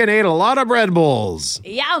tea and ate a lot of bread bowls.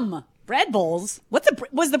 Yum. Bread bowls?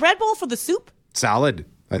 Was the bread bowl for the soup? Salad,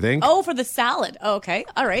 I think. Oh, for the salad. Oh, okay.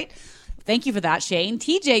 All right. Thank you for that, Shane.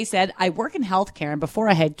 TJ said, I work in healthcare, and before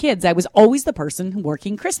I had kids, I was always the person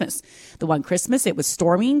working Christmas. The one Christmas, it was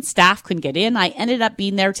storming. Staff couldn't get in. I ended up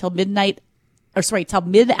being there till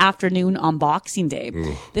mid-afternoon on Boxing Day.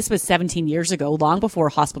 Ugh. This was 17 years ago, long before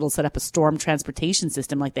hospitals set up a storm transportation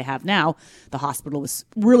system like they have now. The hospital was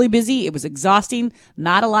really busy. It was exhausting.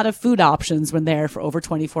 Not a lot of food options when there for over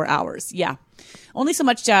 24 hours. Yeah. Only so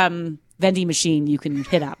much vending machine you can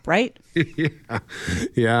hit up, right?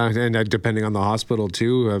 Yeah, and depending on the hospital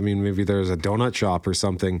too. I mean, maybe there's a donut shop or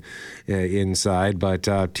something inside. But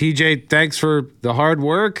TJ, thanks for the hard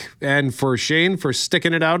work, and for Shane for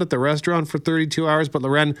sticking it out at the restaurant for 32 hours. But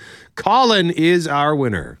Loren, Colin is our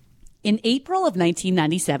winner. In April of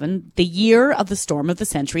 1997, the year of the storm of the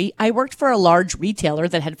century, I worked for a large retailer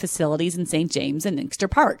that had facilities in St. James and Inkster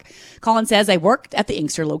Park. Colin says, I worked at the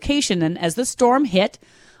Inkster location, and as the storm hit,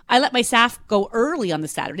 I let my staff go early on the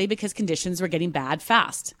Saturday because conditions were getting bad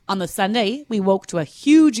fast. On the Sunday, we woke to a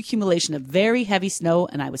huge accumulation of very heavy snow,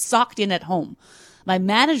 and I was socked in at home. My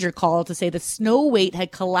manager called to say the snow weight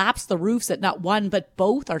had collapsed the roofs at not one, but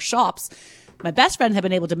both our shops. My best friend had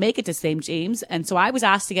been able to make it to St. James, and so I was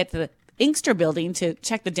asked to get to the Inkster building to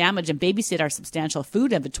check the damage and babysit our substantial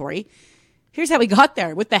food inventory. Here's how we got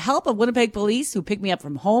there. With the help of Winnipeg police, who picked me up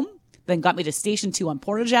from home, then got me to Station 2 on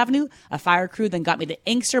Portage Avenue, a fire crew then got me to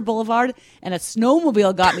Inkster Boulevard, and a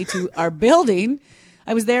snowmobile got me to our building.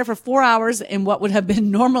 I was there for 4 hours in what would have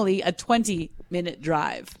been normally a 20-minute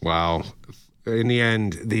drive. Wow. In the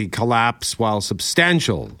end, the collapse, while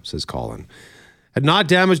substantial, says Colin, had not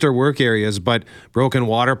damaged our work areas, but broken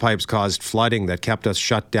water pipes caused flooding that kept us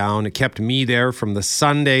shut down. It kept me there from the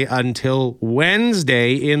Sunday until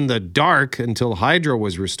Wednesday in the dark until hydro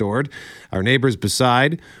was restored. Our neighbors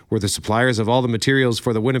beside were the suppliers of all the materials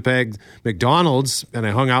for the Winnipeg McDonald's, and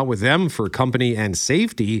I hung out with them for company and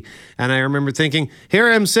safety. And I remember thinking, here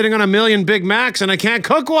I am sitting on a million Big Macs and I can't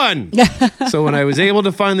cook one. So when I was able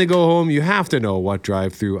to finally go home, you have to know what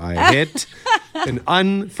drive-through I hit. An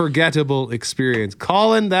unforgettable experience.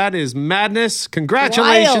 Colin, that is madness.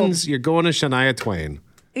 Congratulations. Wild. You're going to Shania Twain.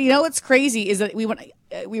 You know what's crazy is that we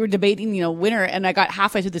were debating, winter, and I got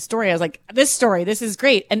halfway through the story. I was like, this is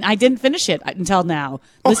great. And I didn't finish it until now,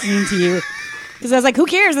 listening to you. Because I was like, who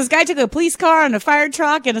cares? This guy took a police car and a fire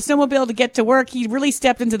truck and a snowmobile to get to work. He really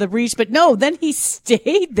stepped into the breach. But no, then he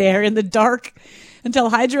stayed there in the dark until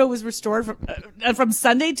hydro was restored from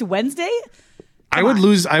Sunday to Wednesday. I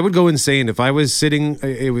would go insane if I was sitting,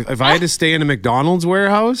 if I had to stay in a McDonald's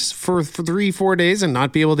warehouse for 3-4 days and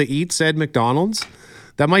not be able to eat said McDonald's.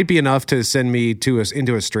 That might be enough to send me into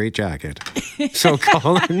a straitjacket. So,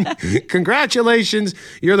 Colin, congratulations.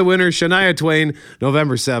 You're the winner. Shania Twain,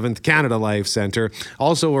 November 7th, Canada Life Centre.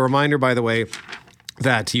 Also, a reminder, by the way,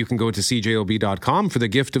 that you can go to cjob.com for the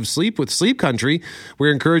gift of sleep with Sleep Country.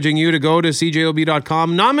 We're encouraging you to go to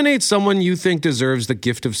cjob.com, nominate someone you think deserves the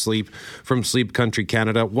gift of sleep from Sleep Country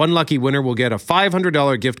Canada. One lucky winner will get a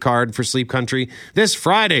 $500 gift card for Sleep Country this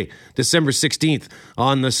Friday, December 16th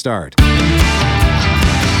on The Start.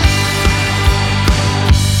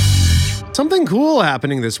 Something cool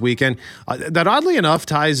happening this weekend that oddly enough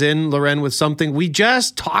ties in, Loren, with something we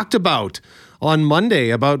just talked about on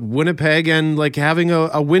Monday about Winnipeg and like having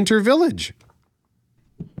a winter village.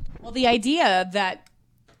 Well, the idea that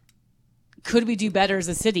could we do better as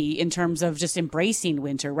a city in terms of just embracing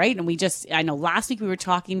winter, right? And I know last week we were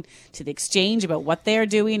talking to the Exchange about what they're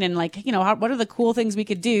doing and like, what are the cool things we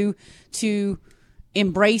could do to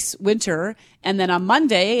embrace winter. And then on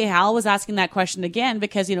Monday, Hal was asking that question again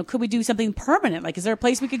because, could we do something permanent? Like, is there a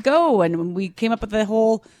place we could go? And we came up with the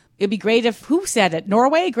whole, it'd be great if, who said it?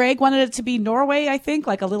 Norway? Greg wanted it to be Norway, I think,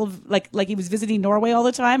 like a little, like he was visiting Norway all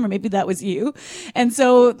the time, or maybe that was you. And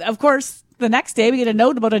so, of course, the next day we get a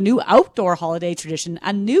note about a new outdoor holiday tradition,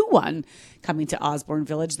 a new one coming to Osborne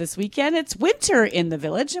Village this weekend. It's winter in the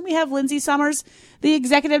village, and we have Lindsay Summers, the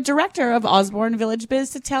executive director of Osborne Village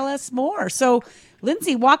Biz, to tell us more. So,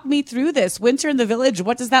 Lindsay, walk me through this. Winter in the village,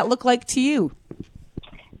 what does that look like to you?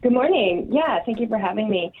 Good morning. Yeah, thank you for having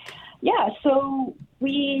me. Yeah, so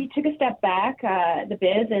we took a step back, the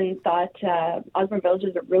Biz, and thought Osborne Village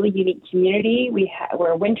is a really unique community.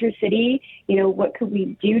 We're a winter city. What could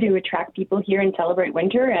we do to attract people here and celebrate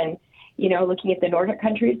winter? And, looking at the Nordic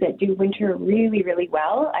countries that do winter really, really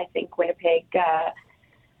well, I think Winnipeg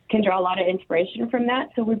can draw a lot of inspiration from that.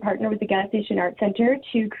 So we partner with the Gas Station Art Center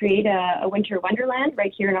to create a winter wonderland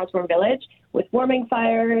right here in Osborne Village with warming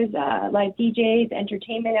fires, live DJs,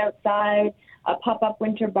 entertainment outside, a pop-up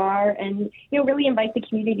winter bar, and really invite the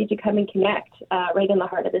community to come and connect right in the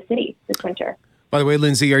heart of the city this winter. By the way,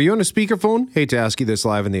 Lindsay, are you on a speakerphone? Hate to ask you this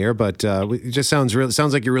live in the air, but it just sounds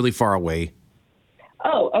like you're really far away.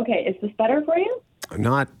 Oh, okay. Is this better for you?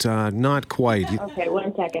 Not quite. Okay,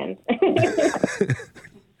 1 second.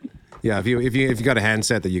 Yeah, if you got a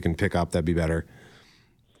handset that you can pick up, that'd be better.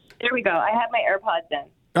 There we go. I have my AirPods in.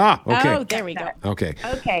 Ah, okay. Oh, there we go. Okay.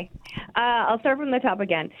 Okay. I'll start from the top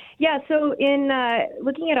again. Yeah, so in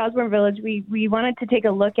looking at Osborne Village, we wanted to take a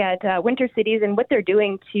look at winter cities and what they're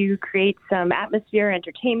doing to create some atmosphere,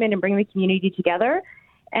 entertainment, and bring the community together.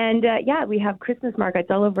 And, we have Christmas markets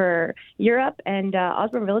all over Europe, and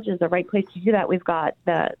Osborne Village is the right place to do that. We've got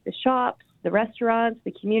the shops, the restaurants,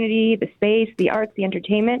 the community, the space, the arts, the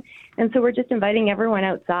entertainment. And so we're just inviting everyone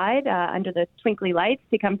outside under the twinkly lights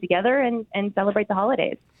to come together and celebrate the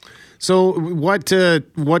holidays. So what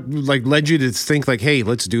led you to think like, hey,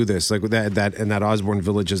 let's do this, like that Osborne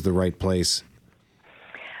Village is the right place?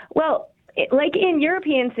 Well, like in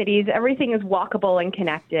European cities, everything is walkable and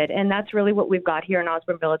connected, and that's really what we've got here in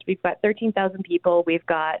Osborne Village. We've got 13,000 people. We've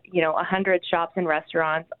got 100 shops and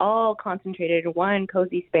restaurants, all concentrated in one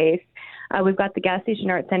cozy space. We've got the Gas Station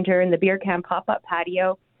Art Center and the Beer Can pop-up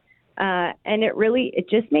patio, and it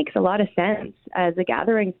just makes a lot of sense as a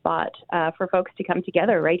gathering spot for folks to come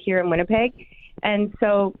together right here in Winnipeg. And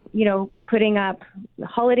so, putting up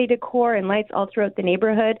holiday decor and lights all throughout the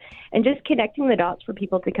neighborhood and just connecting the dots for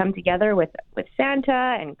people to come together with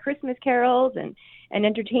Santa and Christmas carols and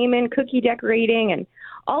entertainment, cookie decorating, and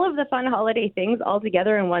all of the fun holiday things all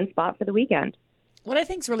together in one spot for the weekend. What I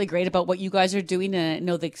think is really great about what you guys are doing, and I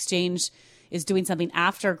know the Exchange is doing something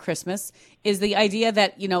after Christmas, is the idea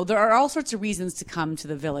that, there are all sorts of reasons to come to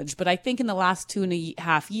the village. But I think in the last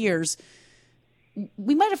 2.5 years,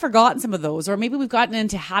 we might have forgotten some of those, or maybe we've gotten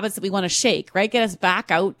into habits that we want to shake, right? Get us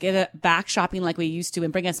back out, get it back shopping like we used to,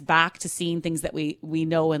 and bring us back to seeing things that we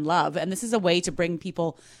know and love. And this is a way to bring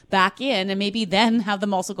people back in, and maybe then have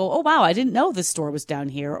them also go, oh, wow, I didn't know this store was down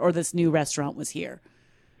here, or this new restaurant was here.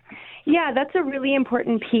 Yeah, that's a really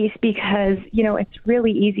important piece because, it's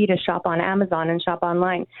really easy to shop on Amazon and shop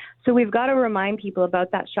online. So we've got to remind people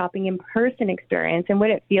about that shopping in person experience and what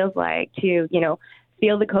it feels like to,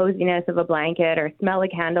 feel the coziness of a blanket or smell a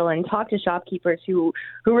candle and talk to shopkeepers who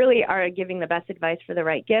really are giving the best advice for the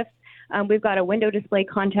right gifts. We've got a window display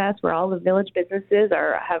contest where all the village businesses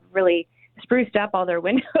have really spruced up all their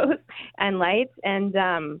windows and lights. And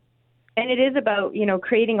it is about,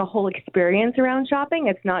 creating a whole experience around shopping.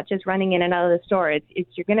 It's not just running in and out of the store. It's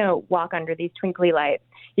you're going to walk under these twinkly lights.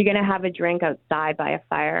 You're going to have a drink outside by a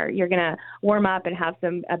fire. You're going to warm up and have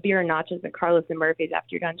a beer and nachos at Carlos and Murphy's after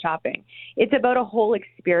you're done shopping. It's about a whole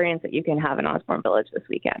experience that you can have in Osborne Village this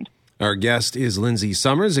weekend. Our guest is Lindsay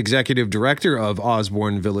Summers, Executive Director of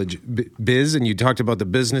Osborne Village Biz, and you talked about the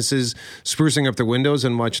businesses sprucing up their windows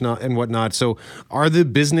and whatnot. So are the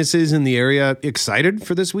businesses in the area excited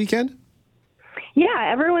for this weekend?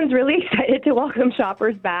 Yeah, everyone's really excited to welcome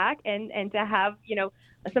shoppers back and to have,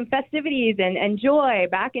 some festivities and joy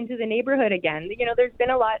back into the neighborhood again. There's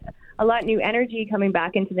been a lot new energy coming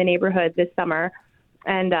back into the neighborhood this summer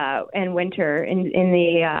and winter in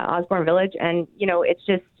the Osborne Village. And,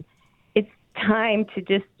 it's time to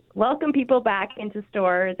just welcome people back into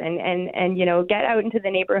stores and get out into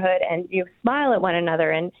the neighborhood and smile at one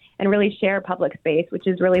another and really share public space, which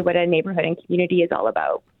is really what a neighborhood and community is all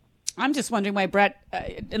about. I'm just wondering why, Brett,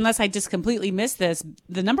 unless I just completely missed this,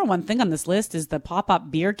 the number one thing on this list is the pop-up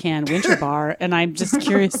beer can winter bar. And I'm just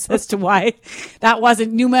curious as to why that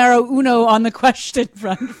wasn't numero uno on the question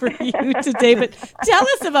front for you today. But tell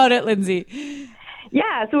us about it, Lindsay.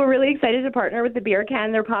 Yeah, so we're really excited to partner with the Beer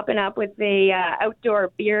Can. They're popping up with the outdoor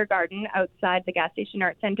beer garden outside the Gas Station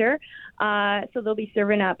Arts Center. So they'll be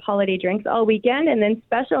serving up holiday drinks all weekend. And then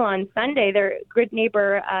special on Sunday, their good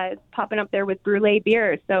neighbor is popping up there with brulee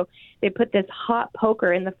beer. So they put this hot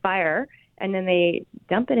poker in the fire, and then they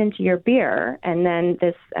dump it into your beer, and then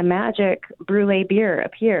a magic brulee beer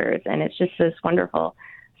appears. And it's just this wonderful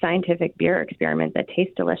scientific beer experiment that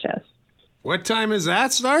tastes delicious. What time does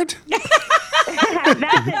that start?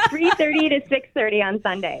 That's at 3:30 to 6:30 on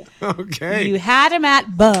Sunday. Okay. You had him at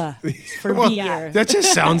for beer. That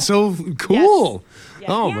just sounds so cool. Yes.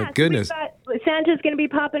 Oh, my goodness. So Santa's going to be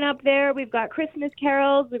popping up there. We've got Christmas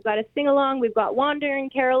carols. We've got a sing-along. We've got wandering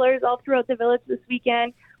carolers all throughout the village this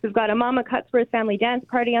weekend. We've got a Mama Cutsworth family dance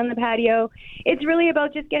party on the patio. It's really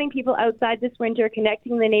about just getting people outside this winter,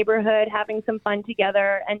 connecting the neighborhood, having some fun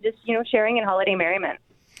together, and just, sharing in holiday merriment.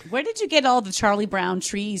 Where did you get all the Charlie Brown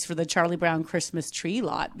trees for the Charlie Brown Christmas tree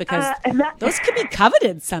lot? Because those could be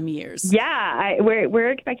coveted some years. Yeah, we're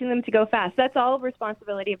expecting them to go fast. That's all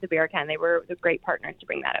responsibility of the Beer Can. They were the great partners to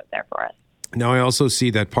bring that out there for us. Now, I also see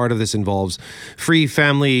that part of this involves free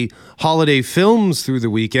family holiday films through the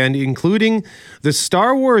weekend, including the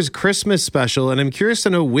Star Wars Christmas special. And I'm curious to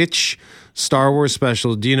know which Star Wars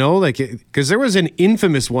special. Do you know? Because there was an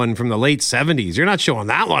infamous one from the late 70s. You're not showing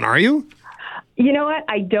that one, are you? You know what?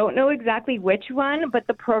 I don't know exactly which one, but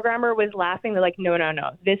the programmer was laughing. They're like, no.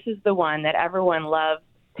 This is the one that everyone loves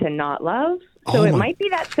to not love. So it might be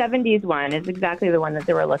that 70s one is exactly the one that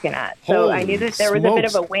they were looking at. So I knew that there was a bit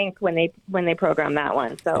of a wink when they programmed that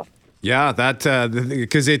one. So. Yeah, that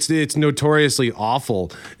because it's notoriously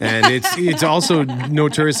awful, and it's also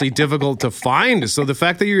notoriously difficult to find. So the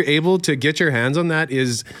fact that you're able to get your hands on that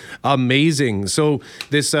is amazing. So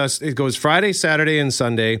this it goes Friday, Saturday, and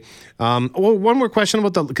Sunday. One more question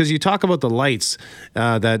about because you talk about the lights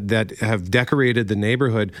that have decorated the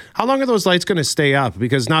neighborhood. How long are those lights going to stay up?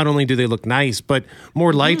 Because not only do they look nice, but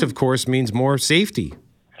more light, of course, means more safety.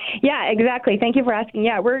 Yeah, exactly. Thank you for asking.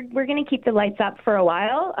 Yeah, we're going to keep the lights up for a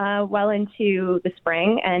while, well into the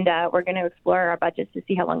spring, and we're going to explore our budgets to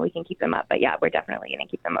see how long we can keep them up. But yeah, we're definitely going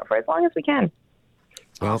to keep them up for as long as we can.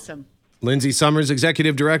 Awesome. Lindsay Summers,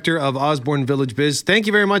 Executive Director of Osborne Village Biz. Thank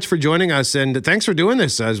you very much for joining us, and thanks for doing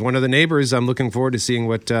this. As one of the neighbors, I'm looking forward to seeing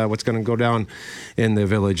what's going to go down in the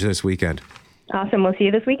village this weekend. Awesome. We'll see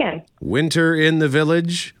you this weekend. Winter in the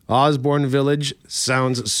Village, Osborne Village.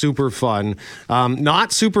 Sounds super fun.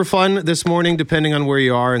 Not super fun this morning, depending on where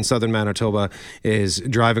you are in southern Manitoba, is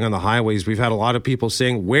driving on the highways. We've had a lot of people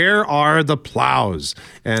saying, where are the plows?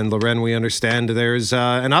 And Loren, we understand there's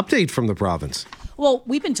an update from the province. Well,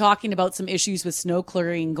 we've been talking about some issues with snow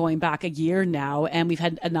clearing going back a year now, and we've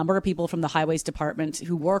had a number of people from the highways department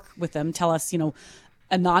who work with them tell us,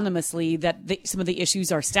 anonymously that some of the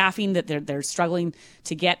issues are staffing, that they're struggling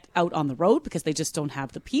to get out on the road because they just don't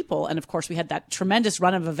have the people. And of course, we had that tremendous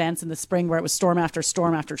run of events in the spring where it was storm after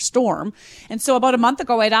storm after storm. And so about a month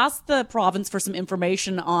ago, I'd asked the province for some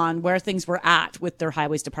information on where things were at with their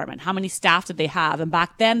highways department. How many staff did they have? And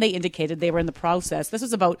back then they indicated they were in the process. This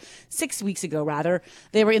was about 6 weeks ago, rather.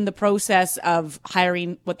 They were in the process of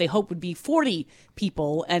hiring what they hope would be 40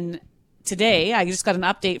 people. And today I just got an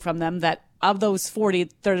update from them that of those 40,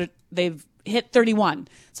 they've hit 31.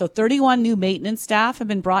 So 31 new maintenance staff have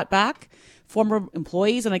been brought back. Former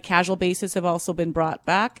employees on a casual basis have also been brought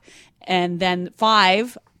back. And then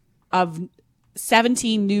 5 of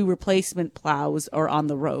 17 new replacement plows are on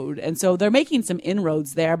the road. And so they're making some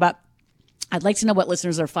inroads there, but I'd like to know what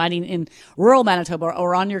listeners are finding in rural Manitoba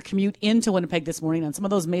or on your commute into Winnipeg this morning on some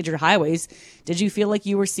of those major highways. Did you feel like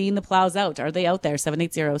you were seeing the plows out? Are they out there?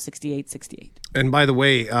 780-6868. And by the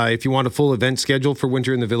way, if you want a full event schedule for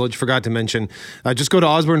Winter in the Village, forgot to mention, just go to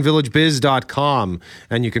osbornevillagebiz.com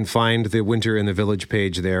and you can find the Winter in the Village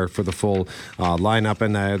page there for the full lineup.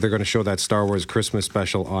 And they're going to show that Star Wars Christmas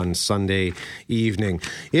special on Sunday evening.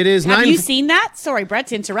 It is Have you seen that? Sorry, Brett,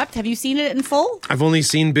 to interrupt. Have you seen it in full? I've only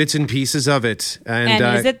seen bits and pieces of it.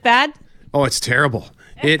 And is it bad? Oh, it's terrible.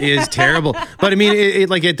 It is terrible. But I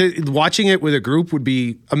mean, watching it with a group would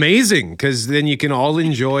be amazing because then you can all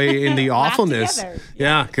enjoy in the awfulness.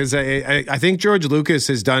 Yeah, because I think George Lucas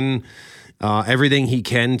has done everything he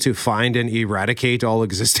can to find and eradicate all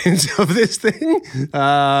existence of this thing.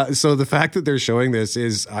 So the fact that they're showing this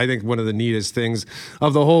is, I think, one of the neatest things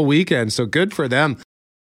of the whole weekend. So good for them.